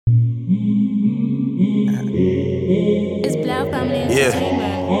It's Blao family Yeah.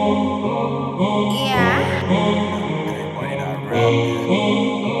 entertainment. Yeah.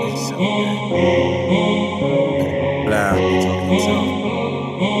 Blao.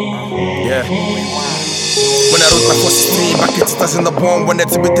 Yeah. When I wrote my first stream back in 2001, wanted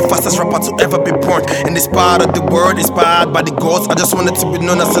to be the fastest rapper to ever be born. In this part of the world, inspired by the gods, I just wanted to be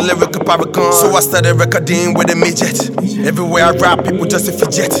known as a lyrical paragon. So I started recording with a midget. Everywhere I rap, people just a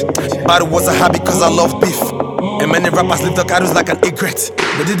fidget. But it was a hobby cause I love beef. And many rappers live their careers like an egret.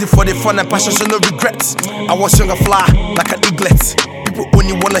 They did it for the fun and passion, so no regrets. I was young and fly like an eaglet. People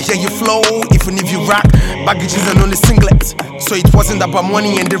only wanna hear you flow, even if you rock baggages and only singlet. So it wasn't about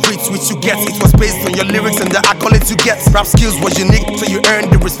money and the reach which you get. It was based on your lyrics and the accolades you get. Rap skills was unique, so you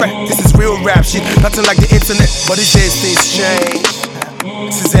earned the respect. This is real rap shit, nothing like the internet. But these days things change.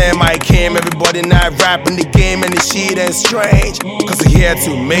 Since MI came, everybody not rapping the game and the shit ain't strange. Cause we're here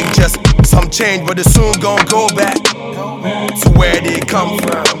to make just some change, but they soon gon' go back to where they come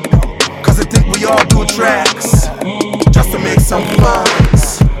from. Cause they think we all do tracks just to make some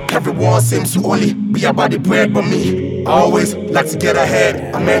funds. Everyone seems to only be about the bread, but me, I always like to get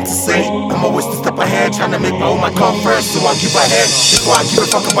ahead. I meant to say, I'm always two step ahead, trying to make my own my come first, so I give ahead before I give a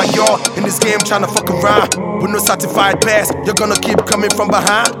fuck about y'all. In this game, trying to fuck around with no certified pass. You're gonna keep coming from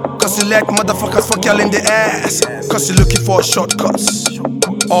behind, cause you let motherfuckers fuck y'all in the ass. Cause you're looking for shortcuts,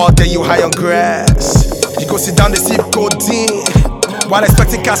 all day you high on grass. You go sit down, they see codeine while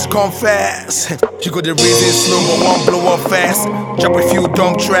expecting cash to come fast. You go the reason slow, but one blow up fast. Drop a few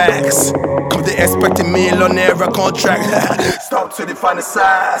dumb tracks. Cause they expecting millionaire contract. Stop till they find the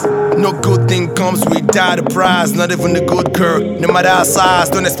size. No good thing comes without a prize. Not even a good girl, no matter how size.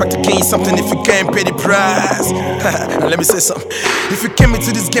 Don't expect to gain something if you can't pay the price. Now let me say something. If you came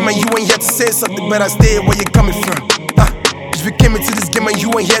into this game and you ain't here to say something, better stay where you're coming from. If you came into this game and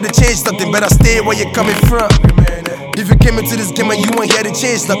you ain't here to change nothing, better stay where you're coming from. If you came into this game and you ain't here to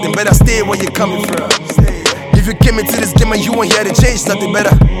change nothing, better stay where you're coming from. If you came into this game and you ain't here to change nothing,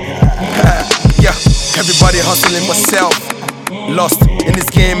 better. Yeah, everybody hustling for self. Lost in this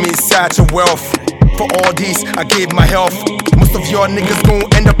game inside your wealth. For all these, I gave my health. Most of your niggas gon'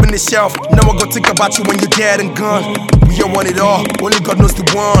 end up in the shelf. No one gon' think about you when you're dead and gone. We all want it all, only God knows the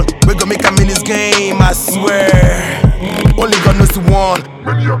one. We gon' make 'em in this game, I swear. Only God knows the one.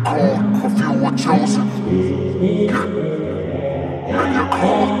 Many are called, a few were chosen. Yeah. Many are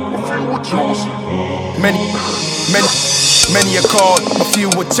called, a few were chosen. Many are called, a few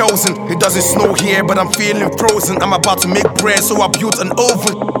were chosen. It doesn't snow here, but I'm feeling frozen. I'm about to make bread, so I built an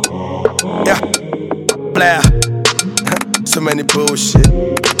oven. Yeah, Blao. So many bullshit.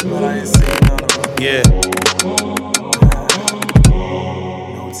 Yeah.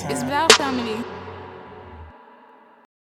 It's Blao family.